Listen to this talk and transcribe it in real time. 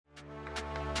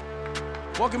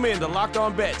Welcome in to Locked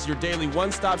On Bets, your daily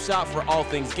one-stop shop for all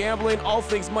things gambling, all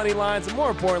things money lines, and more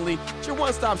importantly, it's your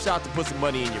one-stop shop to put some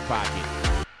money in your pocket.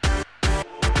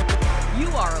 You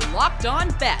are Locked On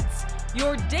Bets,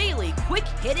 your daily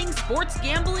quick-hitting sports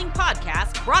gambling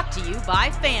podcast brought to you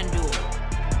by FanDuel.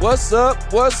 What's up?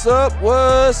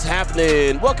 What's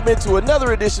happening? Welcome into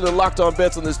another edition of Locked On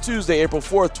Bets on this Tuesday, April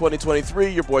 4th,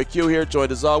 2023. Your boy Q here,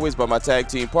 joined as always by my tag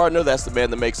team partner. That's the man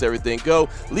that makes everything go,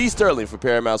 Lee Sterling from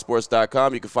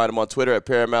ParamountSports.com. You can find him on Twitter at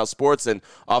Paramount Sports. And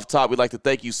off top, we'd like to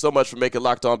thank you so much for making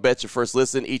Locked On Bets your first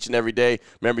listen each and every day.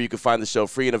 Remember, you can find the show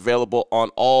free and available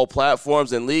on all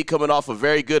platforms. And Lee, coming off a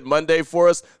very good Monday for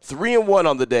us, 3-1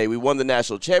 on the day. We won the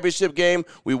national championship game.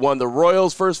 We won the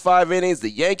Royals' first 5 innings,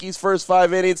 the Yankees' first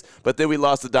 5 innings. But then we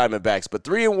lost the Diamondbacks. But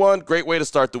 3-1, great way to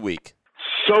start the week.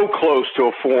 So close to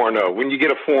a 4-0. When you get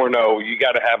a 4-0, you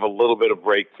got to have a little bit of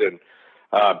breaks. And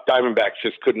Diamondbacks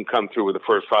just couldn't come through with the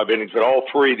first 5 innings. But all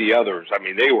three of the others,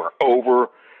 they were over.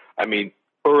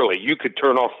 Early. You could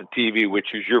turn off the TV,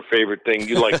 which is your favorite thing.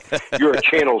 You're a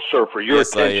channel surfer. You're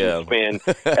yes, attention span,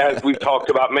 as we've talked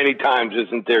about many times,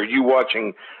 isn't there? You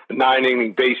watching a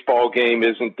 9-inning baseball game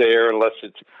isn't there unless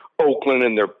it's Oakland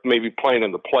and they're maybe playing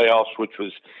in the playoffs, which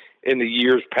was in the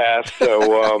years past.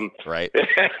 So right.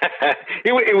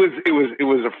 it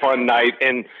was a fun night.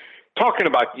 And talking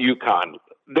about UConn,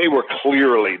 they were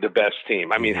clearly the best team.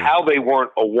 How they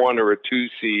weren't a 1 or a 2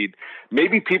 seed.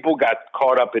 Maybe people got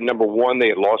caught up in number 1. They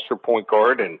had lost their point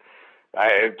guard, and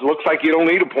it looks like you don't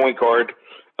need a point guard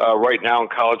right now in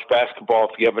college basketball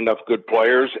if you have enough good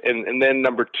players. And then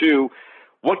number 2,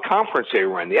 what conference they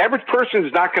were in. The average person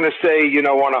is not going to say,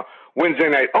 on a Wednesday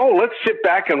night, let's sit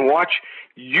back and watch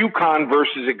UConn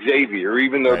versus Xavier,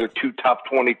 even though they're 2 top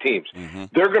 20 teams. Mm-hmm.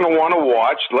 They're going to want to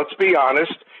watch, let's be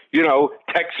honest,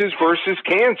 Texas versus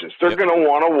Kansas. They're going to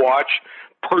want to watch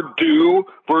Purdue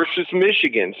versus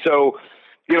Michigan. So,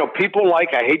 people I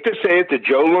hate to say it, the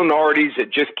Joe Lunardis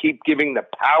that just keep giving the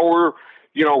power,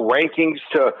 rankings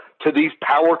to these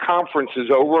power conferences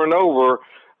over and over.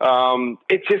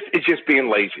 It's just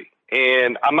being lazy.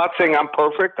 And I'm not saying I'm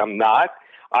perfect. I'm not.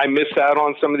 I miss out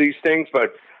on some of these things,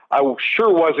 but I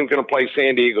sure wasn't going to play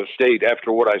San Diego State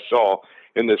after what I saw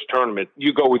in this tournament.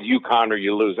 You go with UConn or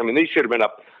you lose. They should have been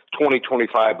up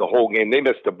 20-25 the whole game. They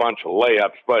missed a bunch of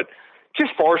layups, but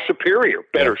just far superior.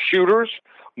 Better shooters,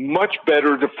 much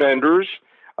better defenders,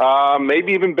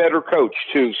 maybe even better coach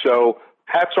too. So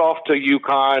hats off to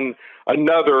UConn.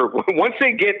 Once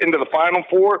they get into the Final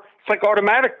Four, it's like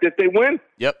automatic that they win.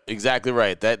 Yep, exactly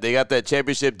right. That they got that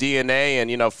championship DNA,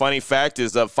 and funny fact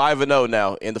is 5-0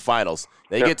 now in the finals.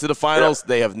 They get to the finals,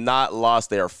 they have not lost.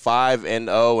 They are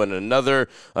 5-0, and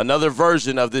another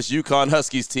version of this UConn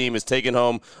Huskies team is taking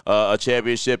home a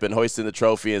championship and hoisting the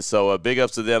trophy. And so big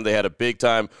ups to them. They had a big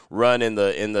time run in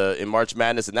March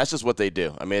Madness, and that's just what they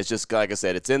do. It's just like I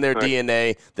said, it's in their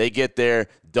DNA. They get there.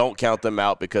 Don't count them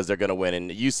out because they're going to win. And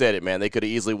you said it, man. They could have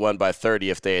easily won by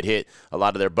 30 if they had hit a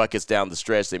lot of their buckets down the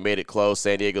stretch. They made it close.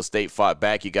 San Diego State fought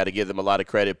back. You got to give them a lot of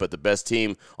credit. But the best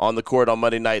team on the court on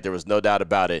Monday night, there was no doubt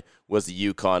about it, was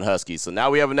the UConn Huskies. So now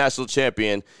we have a national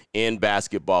champion in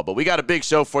basketball. But we got a big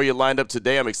show for you lined up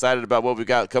today. I'm excited about what we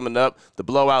got coming up. The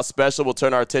blowout special. We'll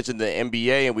turn our attention to the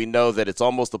NBA, and we know that it's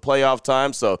almost the playoff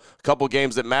time. So a couple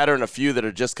games that matter and a few that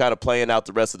are just kind of playing out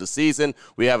the rest of the season.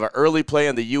 We have an early play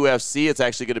in the UFC. It's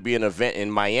actually going to be an event in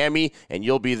Miami, and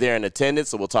you'll be there in attendance.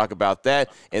 So we'll talk about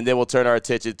that. And then we'll turn our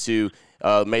attention to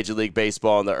Major League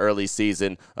Baseball in the early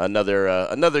season.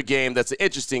 Another game that's an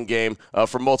interesting game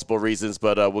for multiple reasons,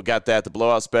 but we got that, the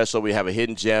blowout special. We have a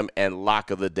hidden gem and lock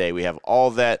of the day. We have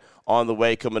all that on the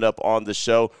way coming up on the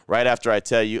show right after I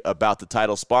tell you about the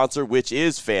title sponsor, which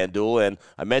is FanDuel. And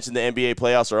I mentioned the NBA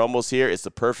playoffs are almost here. It's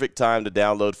the perfect time to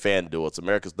download FanDuel. It's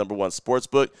America's #1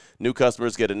 sportsbook. New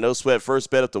customers get a no-sweat first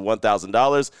bet up to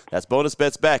 $1,000. That's bonus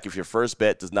bets back if your first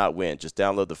bet does not win. Just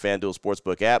download the FanDuel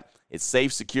Sportsbook app. It's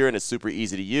safe, secure, and it's super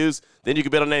easy to use. Then you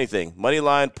can bet on anything. Money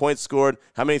line, points scored,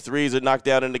 how many threes are knocked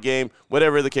down in the game,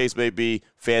 whatever the case may be,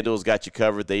 FanDuel's got you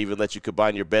covered. They even let you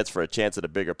combine your bets for a chance at a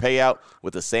bigger payout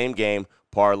with the same game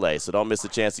parlay. So don't miss the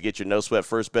chance to get your no-sweat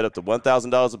first bet up to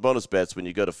 $1,000 in bonus bets when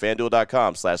you go to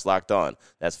FanDuel.com/lockedon.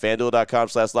 That's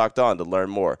FanDuel.com/lockedon to learn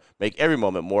more. Make every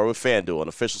moment more with FanDuel, an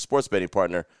official sports betting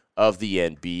partner of the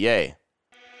NBA.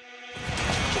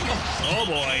 Oh,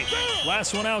 boy.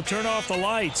 Last one out, turn off the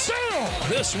lights.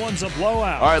 This one's a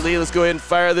blowout. All right, Lee, let's go ahead and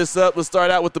fire this up. Let's start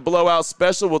out with the blowout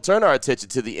special. We'll turn our attention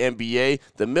to the NBA,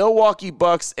 the Milwaukee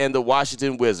Bucks and the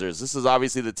Washington Wizards. This is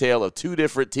obviously the tale of two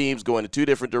different teams going in two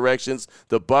different directions.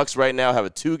 The Bucks right now have a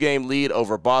 2-game lead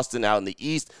over Boston out in the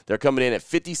East. They're coming in at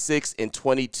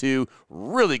 56-22.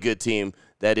 Really good team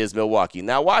that is Milwaukee.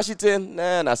 Now, Washington,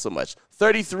 not so much.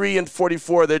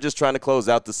 33-44. They're just trying to close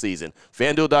out the season.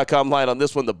 FanDuel.com line on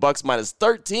this one, the Bucks minus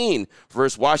 13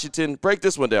 versus Washington. Break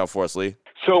this one down for us, Lee.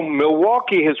 So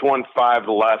Milwaukee has won 5 of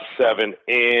the last 7,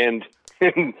 and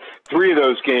in 3 of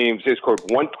those games, they scored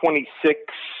 126,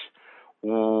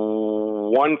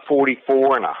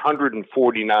 144, and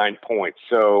 149 points.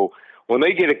 So when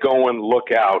they get it going,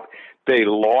 look out. They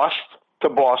lost to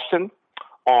Boston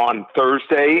on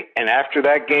Thursday, and after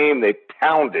that game, they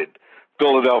pounded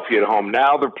Philadelphia at home.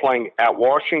 Now they're playing at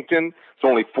Washington.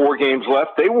 There's only 4 games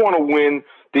left. They want to win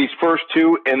these first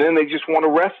 2, and then they just want to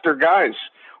rest their guys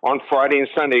on Friday and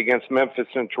Sunday against Memphis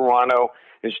and Toronto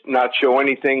and not show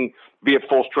anything, be at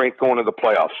full strength going to the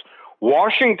playoffs.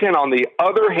 Washington, on the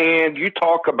other hand, you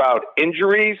talk about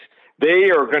injuries,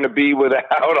 they are going to be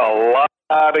without a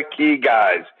lot of key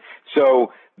guys.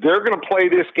 So they're going to play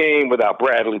this game without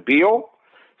Bradley Beal.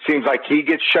 Seems like he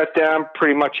gets shut down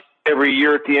pretty much every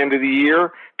year at the end of the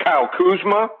year. Kyle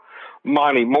Kuzma,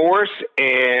 Monty Morris,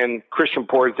 and Christian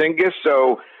Porzingis.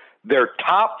 So their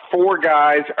top 4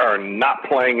 guys are not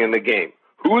playing in the game.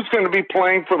 Who's going to be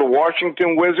playing for the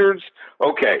Washington Wizards?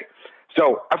 Okay,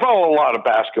 so I follow a lot of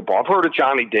basketball. I've heard of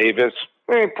Johnny Davis.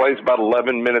 He plays about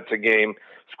 11 minutes a game,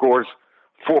 scores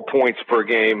 4 points per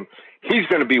game. He's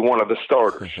going to be one of the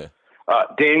starters.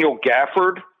 Daniel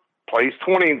Gafford plays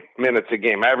 20 minutes a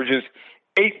game, averages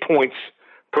 8 points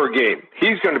per game.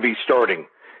 He's going to be starting.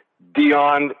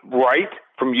 Dion Wright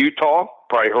from Utah,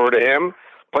 probably heard of him,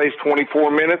 plays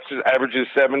 24 minutes, averages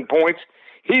 7 points.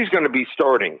 He's going to be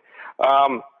starting.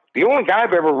 The only guy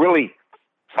I've ever really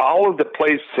followed that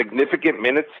plays significant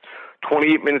minutes,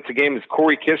 28 minutes a game, is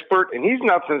Corey Kispert, and he's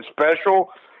nothing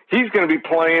special. He's going to be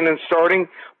playing and starting.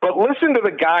 But listen to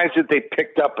the guys that they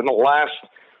picked up in the last,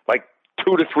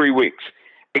 2 to 3 weeks.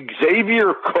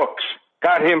 Xavier Cooks,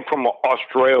 got him from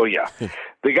Australia.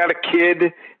 They got a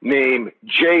kid named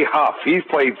Jay Huff. He's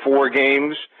played 4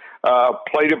 games,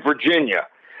 played at Virginia.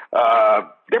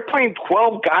 They're playing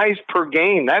 12 guys per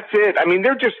game. That's it. I mean,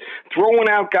 they're just throwing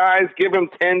out guys, give them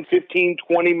 10, 15,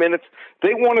 20 minutes.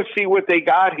 They want to see what they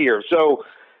got here. So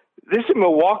this is a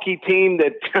Milwaukee team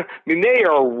that, they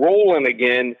are rolling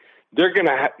again. They're going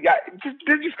to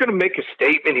they're just going to make a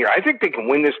statement here. I think they can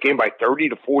win this game by 30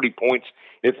 to 40 points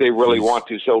if they really want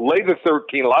to. So lay the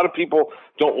 13. A lot of people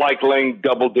don't like laying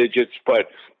double digits, but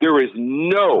there is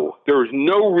no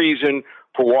reason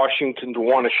for Washington to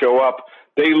want to show up.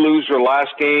 They lose their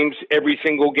last games, every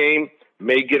single game,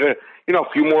 may get a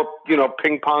few more,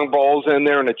 ping pong balls in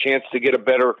there and a chance to get a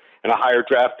better and a higher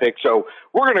draft pick. So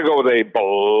we're going to go with a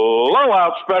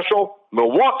blowout special.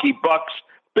 Milwaukee Bucks,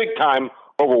 big time,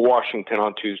 over Washington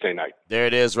on Tuesday night. There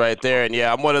it is right there. And,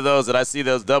 yeah, I'm one of those that I see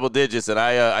those double digits, and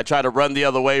I try to run the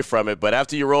other way from it. But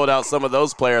after you rolled out some of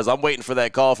those players, I'm waiting for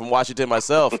that call from Washington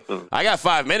myself. I got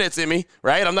 5 minutes in me,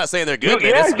 right? I'm not saying they're good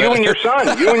minutes. Yeah, you and your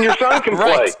son can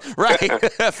play.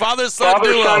 Right.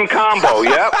 Father-son combo.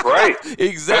 Yep, right.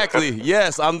 Exactly.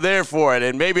 Yes, I'm there for it.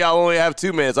 And maybe I'll only have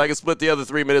 2 minutes. I can split the other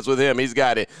 3 minutes with him. He's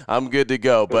got it. I'm good to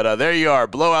go. But there you are.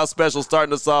 Blowout special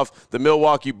starting us off. The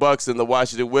Milwaukee Bucks and the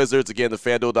Washington Wizards. Again, the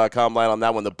FanDuel.com line on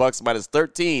that one. The Bucks minus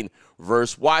 13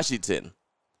 versus Washington.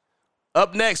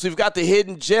 Up next, we've got the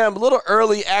hidden gem. A little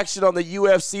early action on the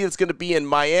UFC that's going to be in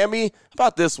Miami. How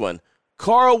about this one?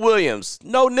 Carl Williams.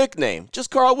 No nickname. Just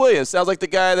Carl Williams. Sounds like the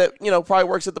guy that, probably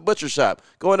works at the butcher shop.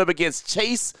 Going up against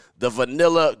Chase the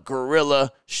Vanilla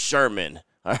Gorilla Sherman.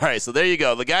 All right, so there you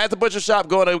go. The guy at the butcher shop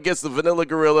going up against the Vanilla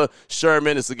Gorilla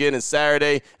Sherman. It's again in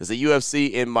Saturday. It's the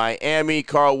UFC in Miami.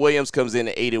 Carl Williams comes in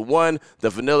at 8-1. The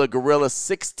Vanilla Gorilla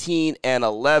 16-11.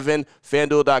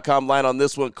 FanDuel.com line on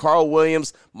this one. Carl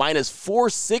Williams minus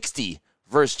 460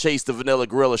 versus Chase the Vanilla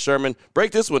Gorilla Sherman.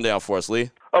 Break this one down for us, Lee.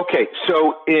 Okay,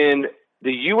 so in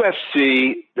the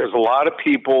UFC, there's a lot of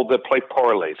people that play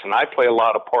parlays, and I play a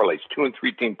lot of parlays, 2- and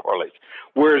 3-team parlays,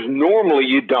 whereas normally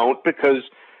you don't because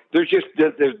there's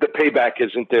the payback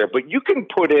isn't there. But you can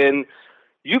put in,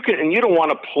 and you don't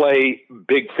want to play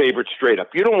big favorites straight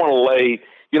up. You don't want to lay,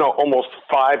 almost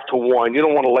 5-1. You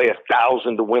don't want to lay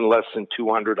 1,000 to win less than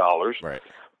 $200. Right.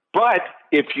 But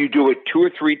if you do a 2- or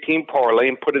 3-team parlay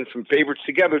and put in some favorites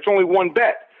together, it's only one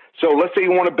bet. So let's say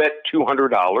you want to bet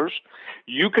 $200.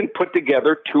 You can put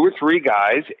together 2 or 3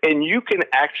 guys, and you can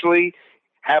actually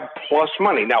have plus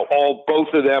money. Now,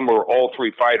 both of them or all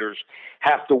 3 fighters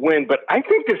have to win, but I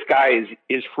think this guy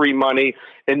is free money,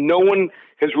 and no one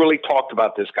has really talked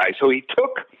about this guy. So he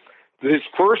took his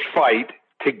first fight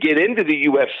to get into the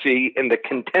UFC in the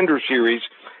Contender Series.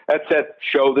 That's that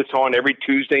show that's on every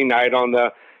Tuesday night on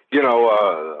the,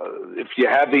 if you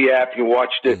have the app, you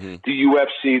watch the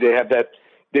UFC. They have that.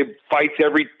 They fights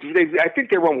I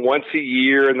think they run once a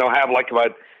year, and they'll have like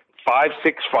about 5-6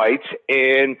 fights,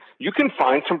 and you can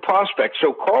find some prospects.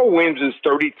 So Carl Williams is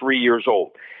 33 years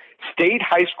old, state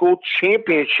high school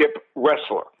championship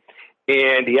wrestler.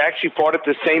 And he actually fought at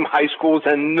the same high school as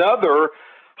another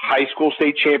high school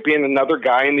state champion, another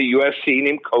guy in the UFC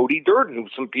named Cody Durden, who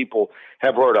some people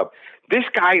have heard of. This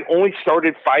guy only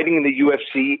started fighting in the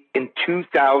UFC in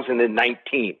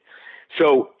 2019.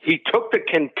 So he took the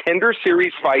Contender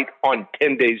Series fight on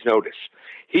 10 days' notice.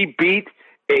 He beat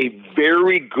a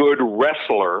very good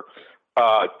wrestler,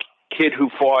 kid who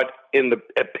fought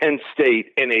at Penn State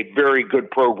in a very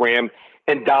good program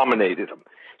and dominated him.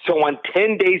 So on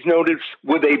 10 days' notice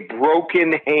with a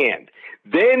broken hand.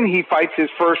 Then he fights his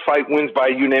first fight, wins by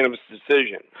a unanimous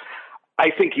decision. I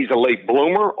think he's a late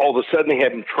bloomer. All of a sudden, they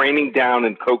have him training down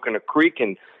in Coconut Creek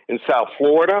in South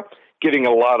Florida, getting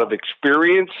a lot of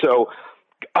experience. So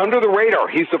under the radar,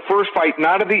 he's the first fight,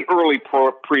 not of the early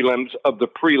prelims, of the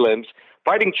prelims,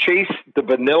 fighting Chase the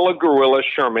Vanilla Gorilla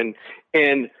Sherman.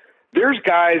 And there's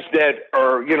guys that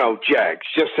are, Jags,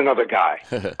 just another guy.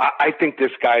 I think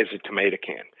this guy is a tomato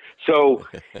can. So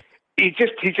he's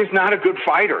just not a good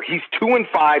fighter. He's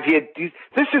 2-5.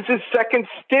 This is his second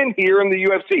stint here in the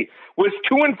UFC. Was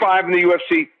 2-5 in the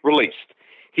UFC, released.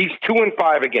 He's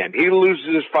 2-5 again. He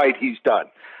loses his fight, he's done.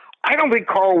 I don't think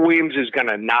Carl Williams is going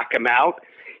to knock him out.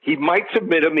 He might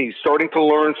submit him. He's starting to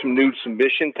learn some new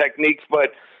submission techniques,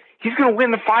 but he's going to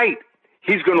win the fight.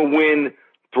 He's going to win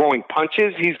throwing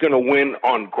punches. He's going to win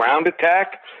on ground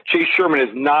attack. Chase Sherman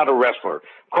is not a wrestler.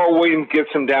 Carl Williams gets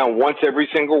him down once every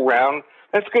single round.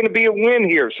 That's going to be a win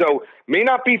here. So may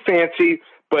not be fancy,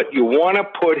 but you want to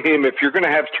put him, if you're going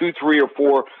to have 2, 3, or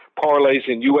 4 parlays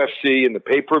in UFC and the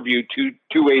pay-per-view,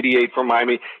 288 for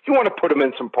Miami, you want to put him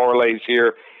in some parlays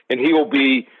here, and he will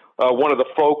be one of the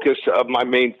focus of my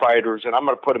main fighters, and I'm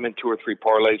going to put him in 2 or 3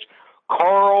 parlays.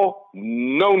 Carl,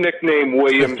 no nickname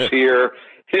Williams here,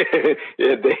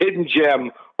 the hidden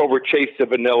gem over Chase the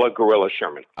Vanilla Gorilla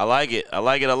Sherman. I like it. I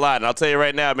like it a lot. And I'll tell you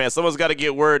right now, man, someone's got to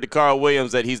get word to Carl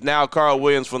Williams that he's now Carl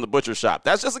Williams from the Butcher Shop.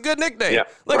 That's just a good nickname. Yeah,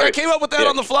 look, right. I came up with that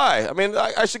on the fly. I mean,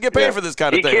 I should get paid for this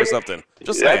kind of thing or something.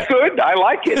 Just saying. That's good. I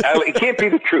like it. It can't be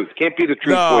the truth. Can't be the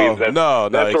truth, Williams. That's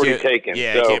already taken.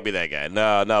 Yeah, it can't be that guy.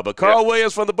 No. But Carl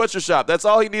Williams from the Butcher Shop, that's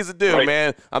all he needs to do,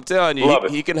 man. I'm telling you,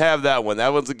 he can have that one.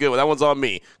 That one's a good one. That one's on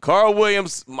me. Carl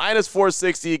Williams, minus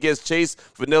 460 against Chase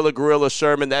Vanilla Gorilla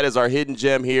Sherman. That is our hidden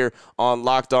gem here on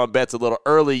Locked On Bets. A little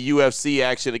early UFC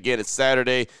action. Again, it's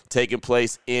Saturday, taking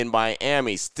place in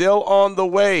Miami. Still on the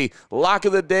way. Lock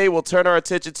of the day, we'll turn our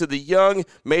attention to the young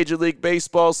Major League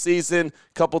Baseball season.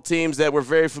 Couple teams that we're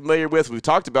very familiar with. We've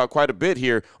talked about quite a bit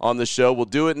here on the show. We'll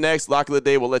do it next. Lock of the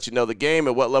day, we'll let you know the game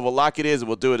and what level lock it is, and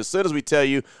we'll do it as soon as we tell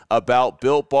you about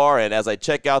Built Bar. And as I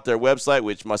check out their website,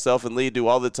 which myself and Lee do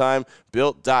all the time,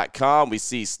 Built.com, we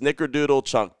see Snickerdoodle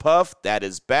Chunk Puff. That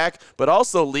is back. But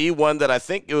also, Lee, one that I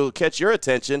think will catch your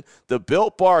attention, the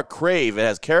Built Bar Crave. It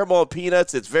has caramel and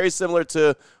peanuts. It's very similar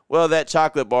to, well, that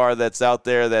chocolate bar that's out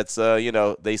there that's,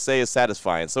 they say is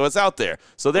satisfying. So it's out there.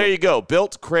 So there you go.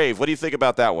 Built Crave. What do you think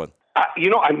about that one?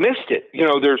 I missed it.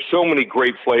 There's so many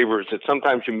great flavors that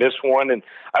sometimes you miss one. And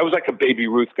I was like a Baby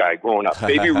Ruth guy growing up.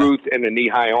 Baby Ruth and a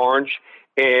knee-high orange,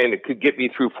 and it could get me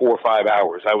through 4 or 5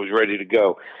 hours. I was ready to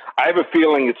go. I have a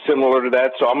feeling it's similar to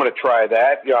that, so I'm going to try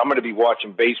that. I'm going to be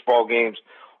watching baseball games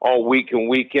all week and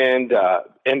weekend,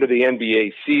 end of the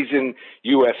NBA season,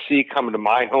 UFC coming to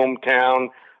my hometown.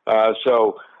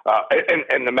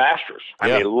 And the Masters. I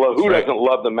mean, who doesn't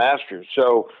love the Masters?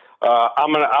 So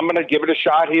I'm gonna give it a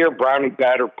shot here. Brownie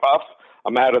batter puff.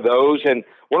 I'm out of those, and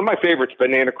one of my favorites,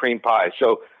 banana cream pie.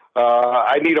 So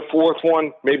I need a fourth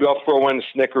one. Maybe I'll throw in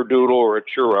a snickerdoodle or a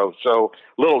churro. So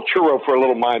a little churro for a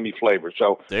little Miami flavor.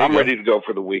 So I'm ready to go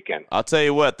for the weekend. I'll tell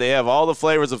you what, they have all the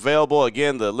flavors available.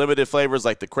 Again, the limited flavors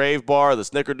like the Crave Bar, the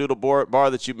Snickerdoodle bar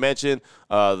that you mentioned,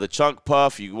 the Chunk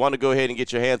Puff. You want to go ahead and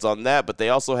get your hands on that. But they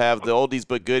also have the oldies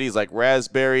but goodies like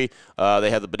raspberry.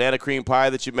 They have the banana cream pie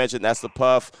that you mentioned. That's the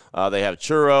puff. They have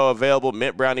churro available,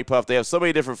 mint brownie puff. They have so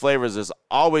many different flavors. There's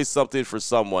always something for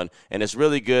someone. And it's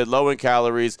really good, low in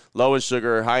calories, low in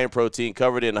sugar, high in protein,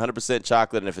 covered in 100%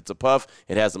 chocolate. And if it's a puff,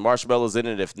 it has the marshmallows in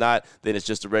it. If not, then it's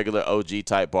just a regular OG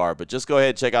type bar. But just go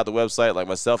ahead and check out the website like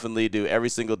myself and Lee do every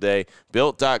single day.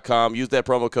 Built.com. Use that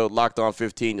promo code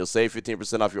LOCKEDON15. You'll save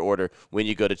 15% off your order when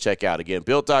you go to checkout. Again,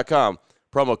 Built.com.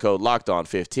 Promo code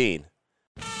LOCKEDON15.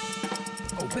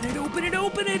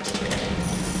 Open it.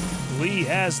 Lee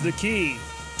has the key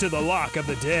to the lock of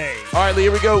the day. All right, Lee,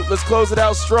 here we go. Let's close it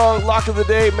out strong. Lock of the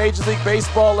day, Major League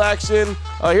Baseball action.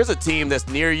 Here's a team that's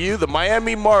near you, the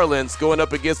Miami Marlins, going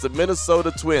up against the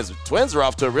Minnesota Twins. Twins are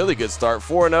off to a really good start,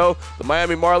 4-0. The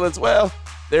Miami Marlins, well,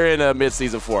 they're in a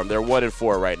midseason form. They're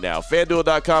 1-4 right now.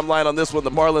 FanDuel.com line on this one, the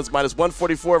Marlins minus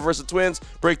 144 versus Twins.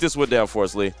 Break this one down for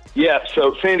us, Lee. Yeah,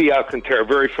 so Sandy Alcantara,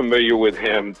 very familiar with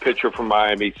him, pitcher from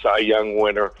Miami, Cy Young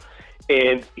winner.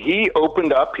 And he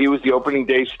opened up. He was the opening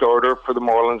day starter for the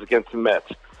Marlins against the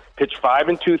Mets. Pitched 5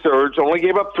 2/3, only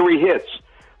gave up 3 hits,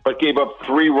 but gave up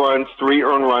 3 runs, 3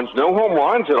 earned runs, no home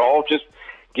runs at all, just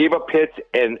gave up hits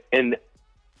and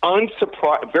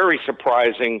very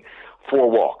surprising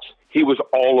 4 walks. He was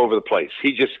all over the place.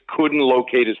 He just couldn't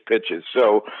locate his pitches.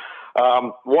 So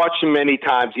watched him many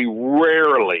times. He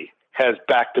rarely has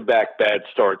back-to-back bad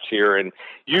starts here, and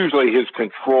usually his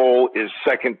control is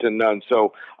second to none.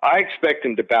 So I expect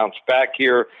him to bounce back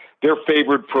here. They're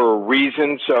favored for a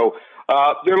reason. So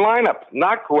their lineup,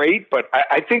 not great, but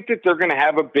I think that they're going to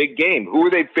have a big game. Who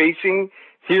are they facing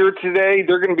here today?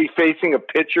 They're going to be facing a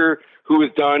pitcher who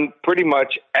has done pretty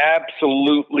much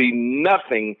absolutely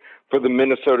nothing for the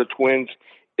Minnesota Twins.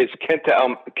 It's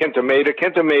Kenta Maeda.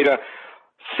 Kenta Maeda,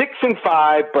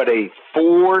 6-5, but a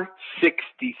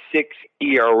 4.66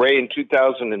 ERA in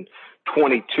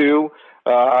 2022.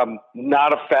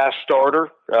 Not a fast starter.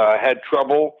 Had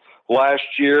trouble last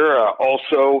year.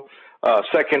 Also,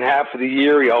 second half of the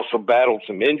year, he also battled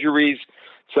some injuries.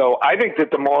 So I think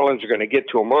that the Marlins are going to get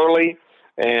to him early,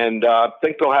 and I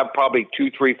think they'll have probably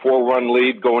 2, 3, 4 run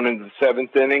lead going into the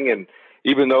 7th inning. And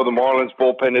even though the Marlins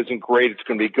bullpen isn't great, it's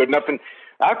going to be good enough. And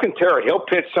Alcantara, he'll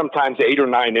pitch sometimes 8 or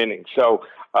 9 innings. So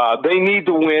they need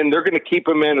to win. They're going to keep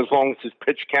him in as long as his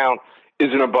pitch count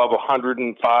isn't above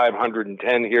 105,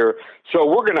 110 here. So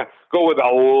we're going to go with a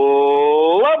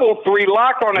level 3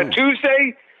 lock on a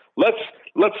Tuesday. Let's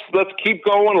keep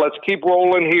going. Let's keep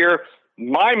rolling here.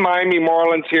 My Miami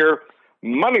Marlins here,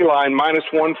 money line minus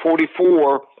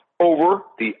 144 over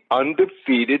the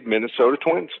undefeated Minnesota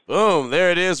Twins. Boom,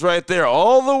 there it is right there,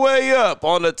 all the way up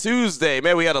on a Tuesday.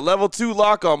 Man, we had a level 2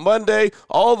 lock on Monday,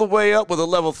 all the way up with a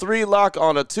level 3 lock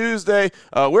on a Tuesday.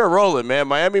 We're rolling, man.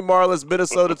 Miami Marlins,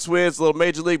 Minnesota Twins, a little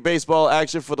Major League Baseball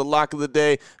action for the lock of the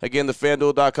day. Again, the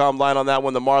FanDuel.com line on that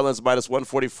one, the Marlins minus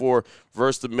 144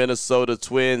 versus the Minnesota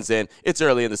Twins. And it's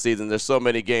early in the season. There's so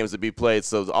many games to be played,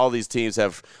 so all these teams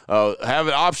have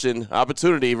an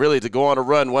opportunity, really, to go on a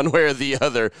run one way or the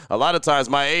other. A lot of times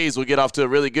my A's will get off to a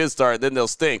really good start, and then they'll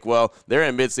stink. Well, they're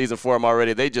in midseason form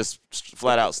already. They just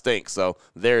flat out stink. So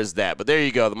there's that. But there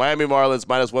you go. The Miami Marlins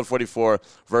minus 144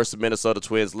 versus the Minnesota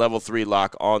Twins, level 3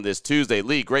 lock on this Tuesday.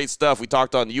 Lee, great stuff. We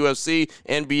talked on UFC,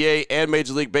 NBA, and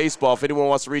Major League Baseball. If anyone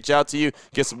wants to reach out to you,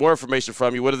 get some more information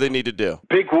from you, what do they need to do?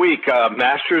 Big week.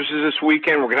 Masters is this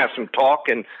weekend. We're going to have some talk,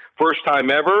 and first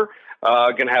time ever,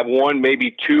 going to have 1,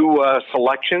 maybe 2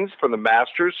 selections for the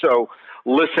Masters. So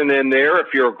listen in there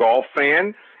if you're a golf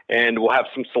fan, and we'll have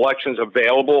some selections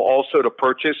available also to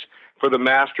purchase for the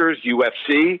Masters.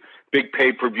 UFC, big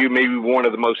pay-per-view, maybe one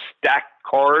of the most stacked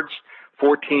cards,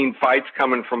 14 fights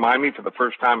coming from Miami for the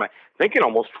first time, I think, in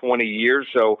almost 20 years.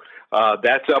 So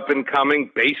that's up and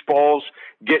coming. Baseball's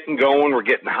getting going. We're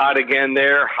getting hot again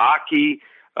there. Hockey,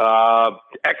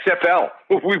 XFL.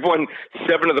 We've won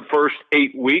 7 of the first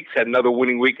 8 weeks, had another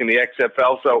winning week in the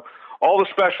XFL. So all the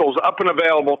specials up and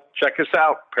available. Check us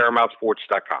out,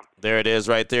 ParamountSports.com. There it is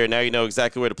right there. Now you know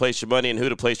exactly where to place your money and who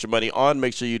to place your money on.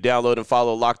 Make sure you download and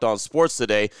follow Locked On Sports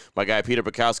today. My guy Peter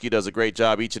Bukowski does a great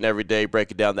job each and every day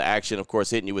breaking down the action, of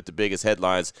course, hitting you with the biggest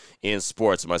headlines in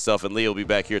sports. Myself and Lee will be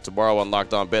back here tomorrow on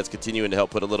Locked On Bets, continuing to help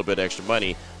put a little bit extra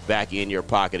money back in your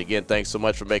pocket. Again, thanks so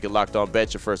much for making Locked On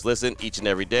Bets your first listen each and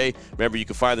every day. Remember, you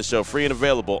can find the show free and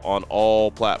available on all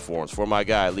platforms. For my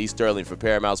guy, Lee Sterling from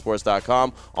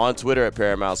ParamountSports.com, on Twitter at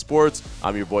Paramount Sports.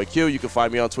 I'm your boy Q. You can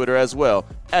find me on Twitter as well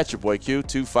at your boy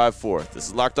Q254. This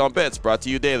is Locked On Bets, brought to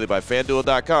you daily by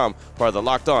FanDuel.com, part of the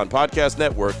Locked On Podcast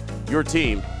Network, your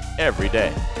team every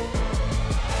day.